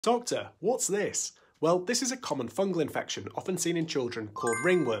Doctor, what's this? Well, this is a common fungal infection often seen in children called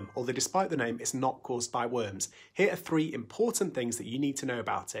ringworm, although despite the name, it's not caused by worms. Here are 3 important things that you need to know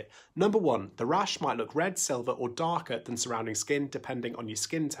about it. Number 1, the rash might look red, silver or darker than surrounding skin depending on your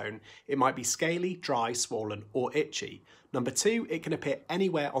skin tone. It might be scaly, dry, swollen or itchy. Number 2, it can appear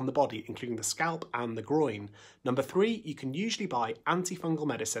anywhere on the body, including the scalp and the groin. Number 3, you can usually buy antifungal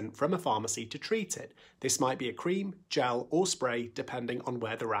medicine from a pharmacy to treat it. This might be a cream, gel or spray depending on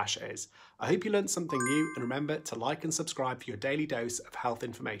where the rash is. I hope you learned something new, and remember to like and subscribe for your daily dose of health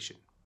information.